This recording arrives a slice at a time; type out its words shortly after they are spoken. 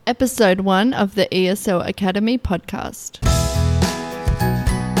Episode 1 of the ESL Academy Podcast.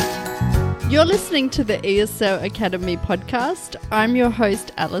 You're listening to the ESL Academy Podcast. I'm your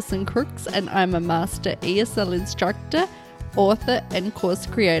host, Alison Crooks, and I'm a Master ESL instructor, author, and course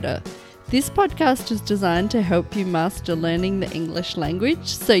creator. This podcast is designed to help you master learning the English language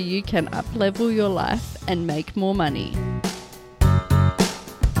so you can up-level your life and make more money.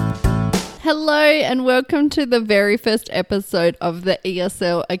 Hello and welcome to the very first episode of the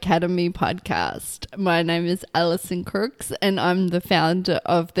ESL Academy Podcast. My name is Alison Crooks and I'm the founder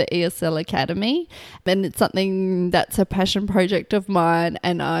of the ESL Academy, and it's something that's a passion project of mine,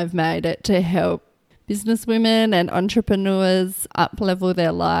 and I've made it to help businesswomen and entrepreneurs up-level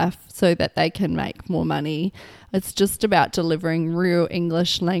their life so that they can make more money. It's just about delivering real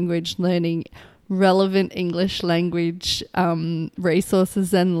English language learning, relevant English language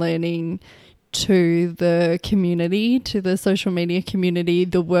resources and learning to the community, to the social media community,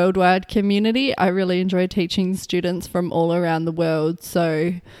 the worldwide community. I really enjoy teaching students from all around the world,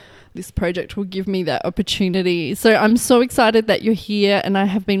 so this project will give me that opportunity. So I'm so excited that you're here, and I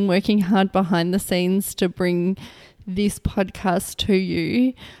have been working hard behind the scenes to bring this podcast to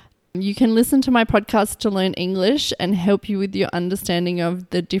you. You can listen to my podcast to learn English and help you with your understanding of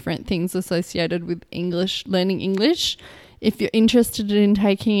the different things associated with English, learning English. If you're interested in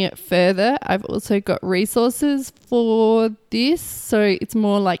taking it further, I've also got resources for this. So it's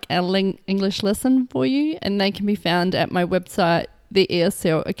more like an English lesson for you, and they can be found at my website,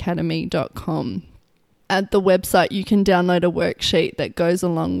 theeslacademy.com. At the website, you can download a worksheet that goes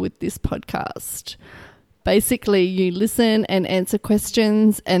along with this podcast. Basically, you listen and answer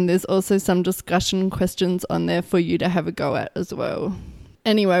questions, and there's also some discussion questions on there for you to have a go at as well.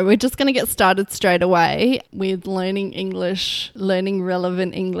 Anyway, we're just going to get started straight away with learning English, learning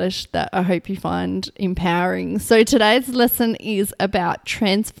relevant English that I hope you find empowering. So today's lesson is about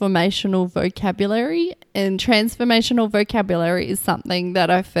transformational vocabulary, and transformational vocabulary is something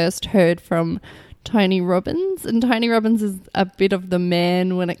that I first heard from Tony Robbins, and Tony Robbins is a bit of the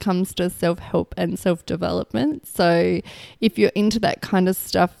man when it comes to self-help and self-development. So if you're into that kind of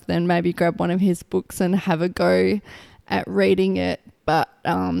stuff, then maybe grab one of his books and have a go at reading it. But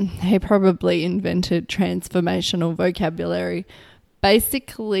he probably invented transformational vocabulary.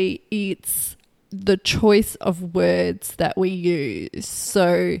 Basically, it's the choice of words that we use.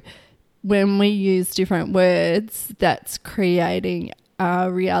 So when we use different words, that's creating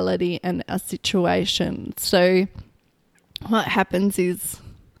a reality and a situation. So what happens is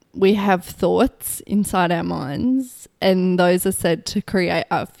we have thoughts inside our minds, and those are said to create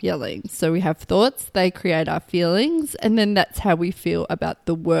our feelings. So we have thoughts, they create our feelings, and then that's how we feel about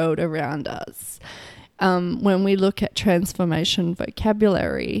the world around us. When we look at transformation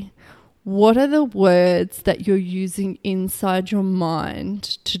vocabulary, what are the words that you're using inside your mind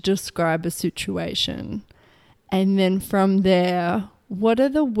to describe a situation? And then from there, what are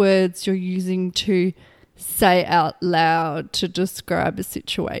the words you're using to say out loud to describe a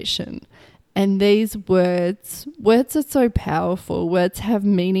situation? And these words are so powerful. Words have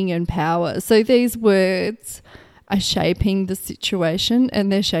meaning and power. So these words are shaping the situation, and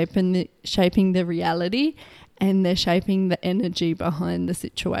they're shaping the reality, and they're shaping the energy behind the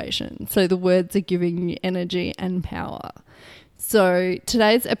situation. So the words are giving you energy and power. So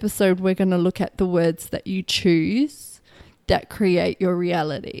today's episode, we're going to look at the words that you choose that create your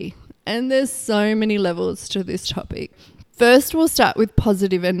reality. And there's so many levels to this topic. First, we'll start with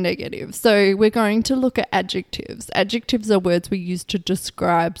positive and negative. So we're going to look at adjectives. Adjectives are words we use to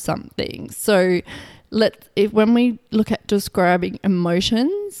describe something. So when we look at describing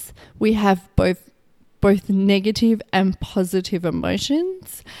emotions, we have both negative and positive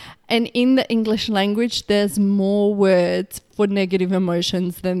emotions. And in the English language, there's more words for negative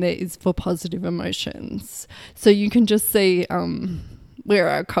emotions than there is for positive emotions. So you can just see where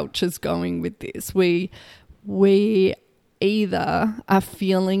our culture's going with this. We either are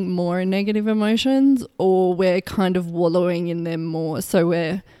feeling more negative emotions, or we're kind of wallowing in them more. So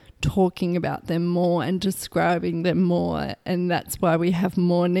we're talking about them more and describing them more, and that's why we have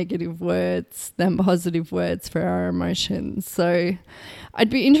more negative words than positive words for our emotions. So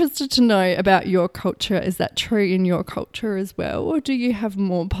I'd be interested to know about your culture. Is that true in your culture as well, or do you have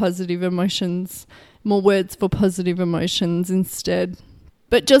more positive emotions, more words for positive emotions instead?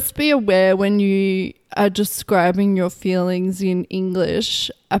 But just be aware when you are describing your feelings in English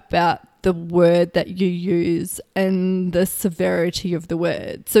about the word that you use and the severity of the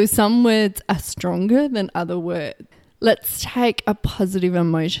word. So some words are stronger than other words. Let's take a positive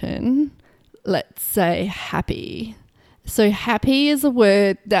emotion. Let's say happy. So happy is a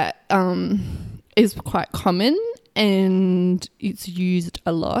word that is quite common and it's used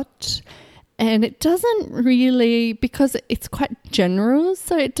a lot. And it doesn't really, because it's quite general,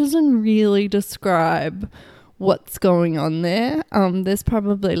 so it doesn't really describe what's going on there. There's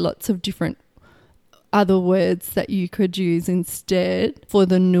probably lots of different other words that you could use instead for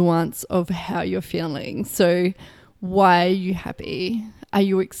the nuance of how you're feeling. So why are you happy? Are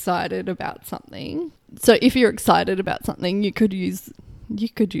you excited about something? So if you're excited about something, you could use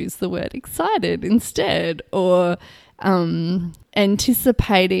the word excited instead, or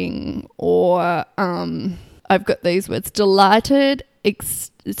anticipating, or I've got these words, delighted.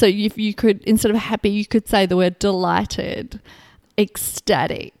 So if you could, instead of happy, you could say the word delighted.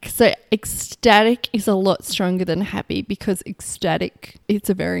 Ecstatic. So ecstatic is a lot stronger than happy, because ecstatic, it's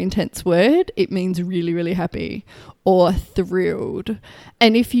a very intense word. It means really, really happy, or thrilled.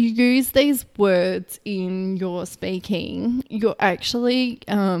 And if you use these words in your speaking, you're actually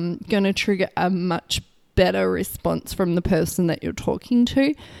going to trigger a much better response from the person that you're talking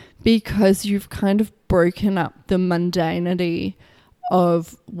to, because you've kind of broken up the mundanity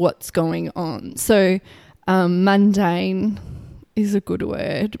of what's going on. So mundane is a good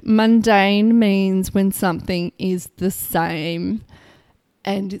word. Mundane means when something is the same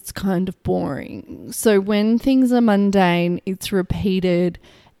and it's kind of boring. So when things are mundane, it's repeated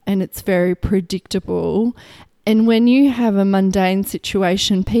and it's very predictable. And when you have a mundane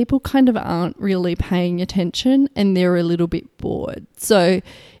situation, people kind of aren't really paying attention and they're a little bit bored. So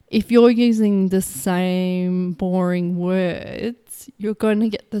if you're using the same boring words, you're going to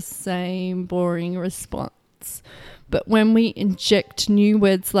get the same boring response. But when we inject new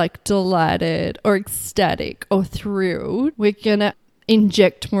words like delighted or ecstatic or thrilled, we're going to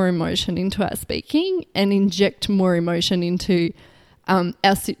inject more emotion into our speaking and inject more emotion into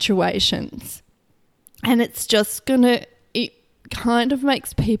our situations. And it's just it kind of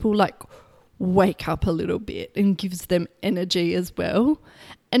makes people like wake up a little bit and gives them energy as well.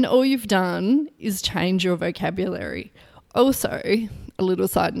 And all you've done is change your vocabulary. Also, a little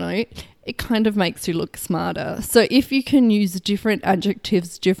side note, it kind of makes you look smarter. So if you can use different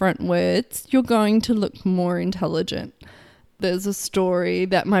adjectives, different words, you're going to look more intelligent. There's a story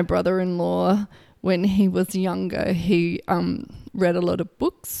that my brother-in-law, when he was younger, he read a lot of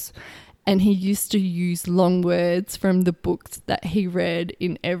books, and he used to use long words from the books that he read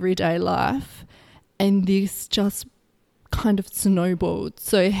in everyday life. And this just kind of snowballed.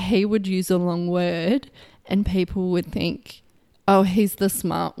 So he would use a long word and people would think, oh, he's the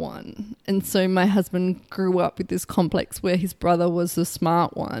smart one. And so my husband grew up with this complex where his brother was the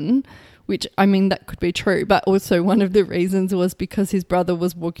smart one, which, I mean, that could be true. But also one of the reasons was because his brother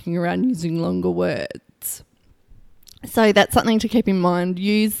was walking around using longer words. So that's something to keep in mind.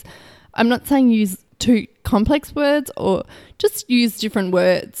 I'm not saying use too complex words, or just use different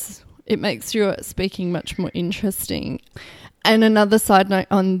words. It makes your speaking much more interesting. And another side note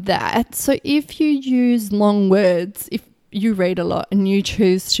on that, so if you use long words, if you read a lot and you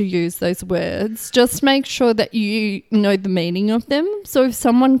choose to use those words, just make sure that you know the meaning of them. So if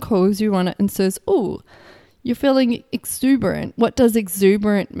someone calls you on it and says, oh, you're feeling exuberant, what does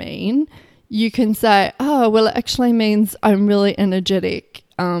exuberant mean? You can say, oh, well, it actually means I'm really energetic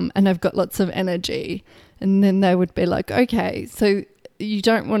and I've got lots of energy. And then they would be like, okay, so you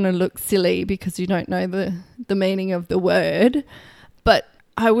don't want to look silly because you don't know the meaning of the word. But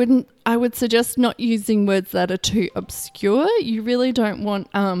I would suggest not using words that are too obscure. You really don't want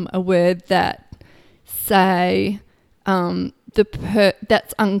a word that, say,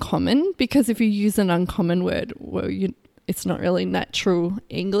 that's uncommon, because if you use an uncommon word, well, it's not really natural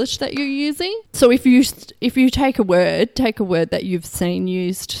English that you're using. So if you take a word that you've seen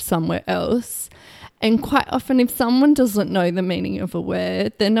used somewhere else, and quite often if someone doesn't know the meaning of a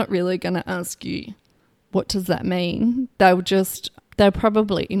word, they're not really going to ask you, what does that mean? They'll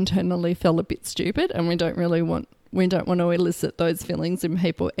probably internally feel a bit stupid, and we don't want to elicit those feelings in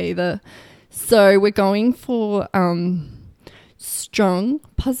people either. So we're going for strong,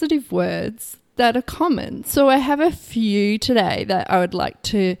 positive words that are common. So I have a few today that I would like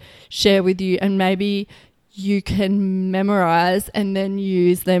to share with you, and maybe you can memorize and then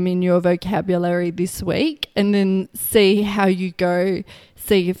use them in your vocabulary this week, and then see how you go,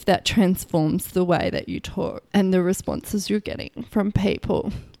 see if that transforms the way that you talk and the responses you're getting from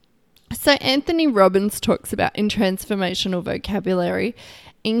people. So Anthony Robbins talks about in Transformational Vocabulary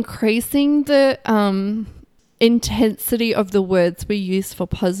increasing the intensity of the words we use for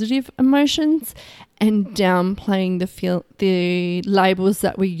positive emotions and downplaying the labels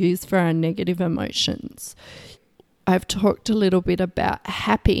that we use for our negative emotions. I've talked a little bit about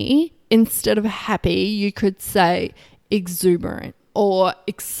happy. Instead of happy, you could say exuberant. or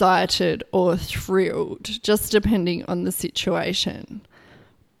excited or thrilled, just depending on the situation.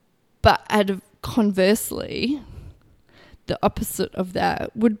 But conversely, the opposite of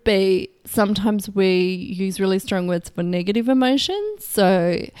that would be sometimes we use really strong words for negative emotions.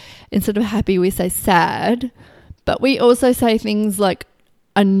 So instead of happy, we say sad, but we also say things like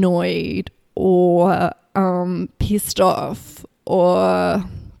annoyed or pissed off or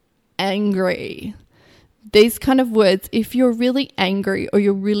angry. These kind of words, if you're really angry or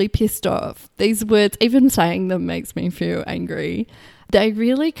you're really pissed off, these words, even saying them makes me feel angry. They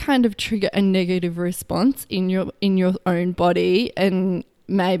really kind of trigger a negative response in your own body, and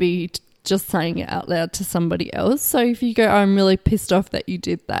maybe just saying it out loud to somebody else. So if you go, I'm really pissed off that you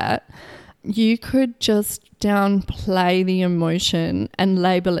did that, you could just downplay the emotion and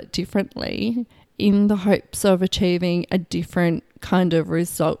label it differently in the hopes of achieving a different kind of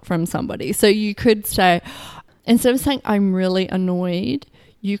result from somebody. So you could say, instead of saying I'm really annoyed,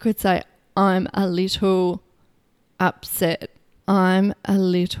 you could say I'm a little upset. I'm a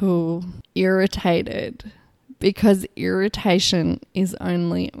little irritated, because irritation is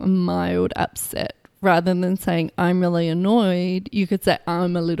only a mild upset. Rather than saying I'm really annoyed, you could say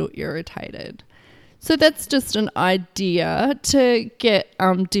I'm a little irritated. So that's just an idea to get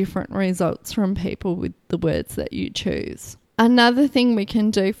different results from people with the words that you choose. Another thing we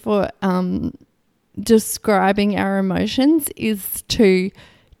can do for describing our emotions is to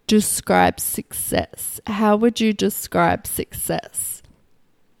describe success. How would you describe success?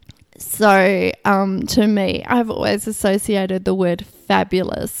 So to me, I've always associated the word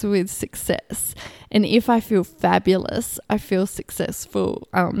fabulous with success. And if I feel fabulous, I feel successful.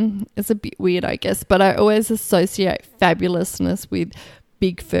 It's a bit weird, I guess, but I always associate fabulousness with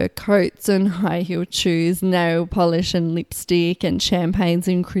big fur coats and high heel shoes, nail polish and lipstick and champagnes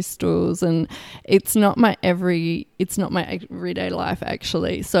and crystals, and it's not my everyday life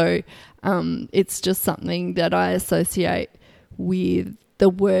actually. So it's just something that I associate with the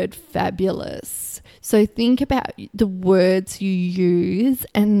word fabulous. So think about the words you use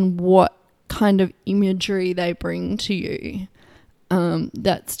and what kind of imagery they bring to you.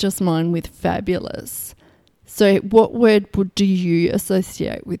 That's just mine with fabulous. So what word do you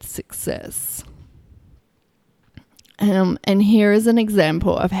associate with success? And here is an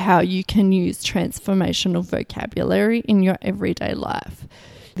example of how you can use transformational vocabulary in your everyday life.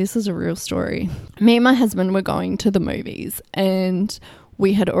 This is a real story. Me and my husband were going to the movies, and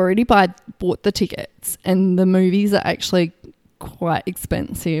we had already bought the tickets, and the movies are actually quite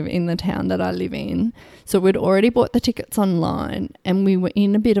expensive in the town that I live in. So we'd already bought the tickets online, and we were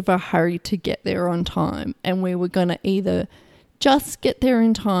in a bit of a hurry to get there on time, and we were going to either just get there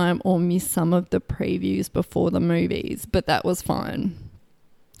in time or miss some of the previews before the movies, but that was fine.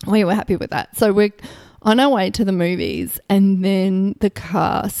 We were happy with that. So we're on our way to the movies, and then the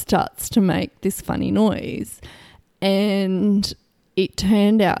car starts to make this funny noise, and it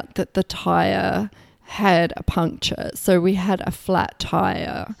turned out that the tyre had a puncture. So we had a flat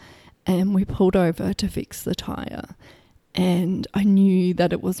tyre, and we pulled over to fix the tyre. And I knew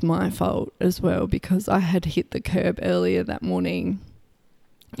that it was my fault as well, because I had hit the curb earlier that morning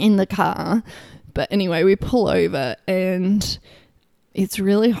in the car. But anyway, we pull over and it's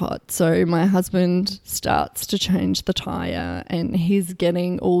really hot. So my husband starts to change the tyre, and he's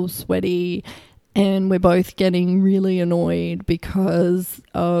getting all sweaty, and we're both getting really annoyed because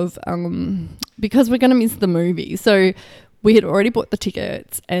we're going to miss the movie. So we had already bought the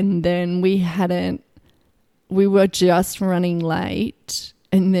tickets, and then we were just running late,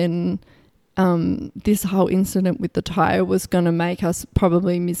 and then this whole incident with the tyre was going to make us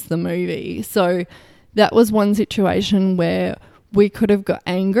probably miss the movie. So that was one situation where we could have got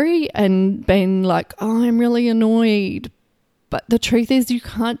angry and been like, oh, I'm really annoyed. But the truth is, you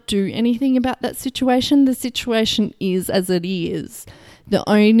can't do anything about that situation. The situation is as it is. The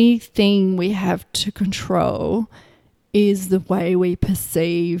only thing we have to control is the way we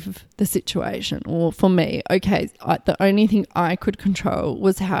perceive the situation. Or for me, the only thing I could control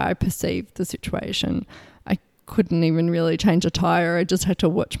was how I perceived the situation. I couldn't even really change a tyre. I just had to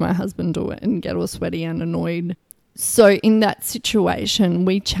watch my husband do it and get all sweaty and annoyed. So in that situation,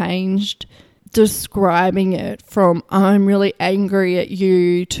 we changed describing it from I'm really angry at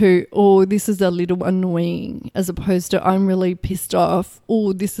you to, oh, this is a little annoying, as opposed to I'm really pissed off,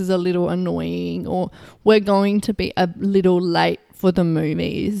 oh, this is a little annoying, or we're going to be a little late for the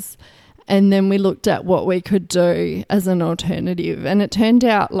movies. And then we looked at what we could do as an alternative, and it turned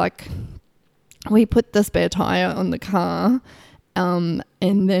out like we put the spare tyre on the car, and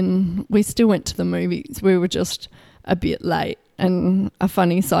then we still went to the movies. We were just a bit late. And a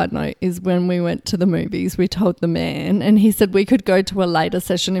funny side note is when we went to the movies, we told the man, and he said we could go to a later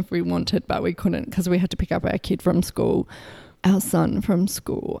session if we wanted, but we couldn't because we had to pick up our kid from school, our son from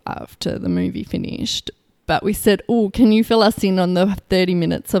school after the movie finished. But we said, oh, can you fill us in on the 30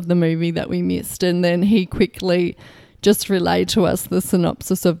 minutes of the movie that we missed? And then he quickly just relayed to us the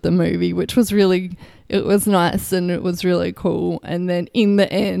synopsis of the movie, which was really, it was nice and it was really cool. And then in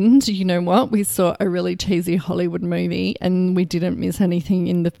the end, you know what? We saw a really cheesy Hollywood movie and we didn't miss anything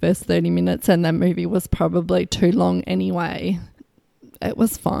in the first 30 minutes, and that movie was probably too long anyway. It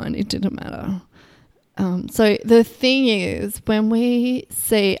was fine. It didn't matter. So the thing is, when we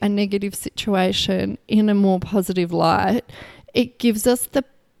see a negative situation in a more positive light, it gives us the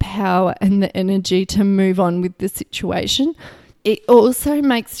power and the energy to move on with the situation. It also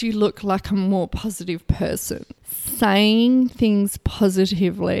makes you look like a more positive person. Saying things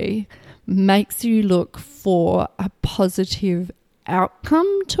positively makes you look for a positive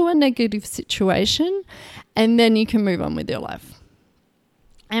outcome to a negative situation, and then you can move on with your life.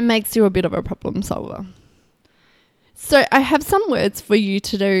 It makes you a bit of a problem solver. So I have some words for you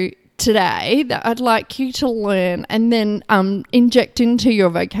to do today that I'd like you to learn and then inject into your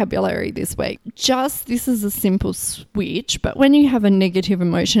vocabulary this week. This is a simple switch, but when you have a negative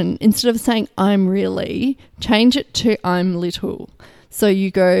emotion, instead of saying I'm really, change it to I'm little. So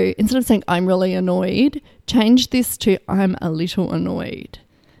you go, instead of saying I'm really annoyed, change this to I'm a little annoyed.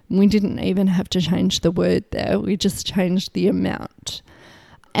 We didn't even have to change the word there. We just changed the amount.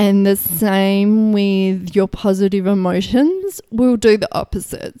 And the same with your positive emotions, we'll do the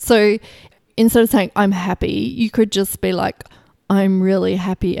opposite. So instead of saying I'm happy, you could just be like, I'm really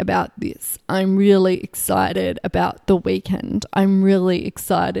happy about this. I'm really excited about the weekend. I'm really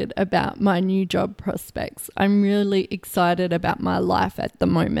excited about my new job prospects. I'm really excited about my life at the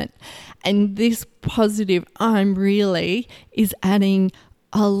moment. And this positive I'm really is adding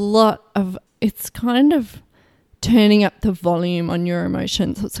a lot of, it's kind of turning up the volume on your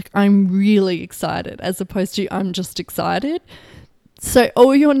emotions. So it's like, I'm really excited as opposed to I'm just excited. So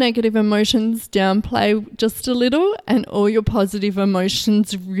all your negative emotions downplay just a little and all your positive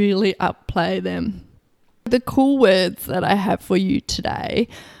emotions really upplay them. The cool words that I have for you today,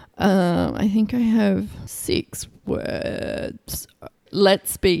 I think I have 6 words.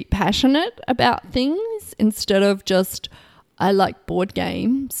 Let's be passionate about things instead of just I like board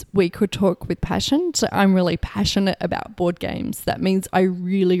games. We could talk with passion. So I'm really passionate about board games. That means I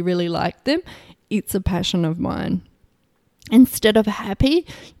really, really like them. It's a passion of mine. Instead of happy,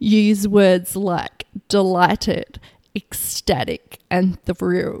 use words like delighted, ecstatic, and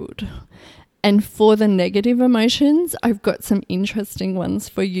thrilled. And for the negative emotions, I've got some interesting ones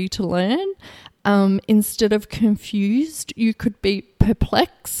for you to learn. Instead of confused, you could be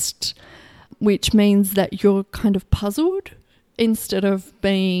perplexed, which means that you're kind of puzzled. Instead of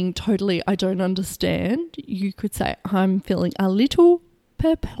being totally, I don't understand, you could say, I'm feeling a little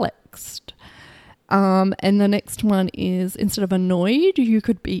perplexed. And the next one is, instead of annoyed, you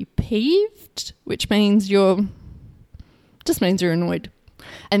could be peeved, which means you're annoyed.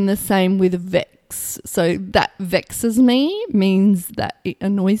 And the same with vex. So that vexes me means that it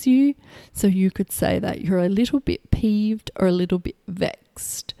annoys you. So you could say that you're a little bit peeved or a little bit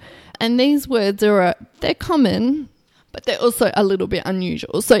vexed. And these words they're common, but they're also a little bit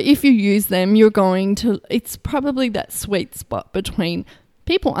unusual. So if you use them, it's probably that sweet spot between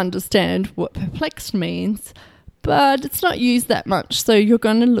people understand what perplexed means, but it's not used that much. So you are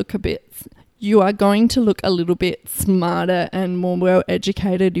going to look a little bit smarter and more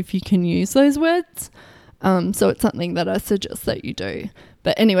well-educated if you can use those words. So it's something that I suggest that you do.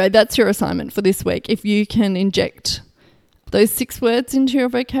 But anyway, that's your assignment for this week. If you can inject those 6 words into your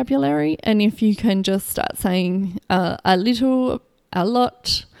vocabulary, and if you can just start saying a little, a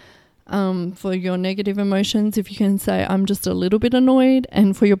lot, for your negative emotions, if you can say I'm just a little bit annoyed,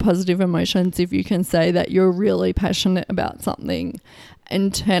 and for your positive emotions, if you can say that you're really passionate about something,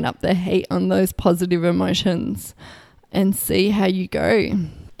 and turn up the heat on those positive emotions and see how you go.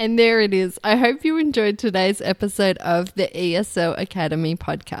 And there it is. I hope you enjoyed today's episode of the ESL Academy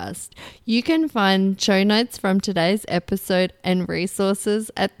Podcast. You can find show notes from today's episode and resources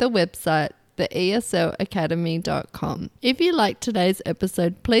at the website, theeslacademy.com. If you liked today's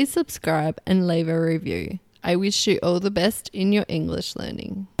episode, please subscribe and leave a review. I wish you all the best in your English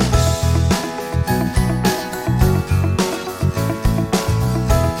learning.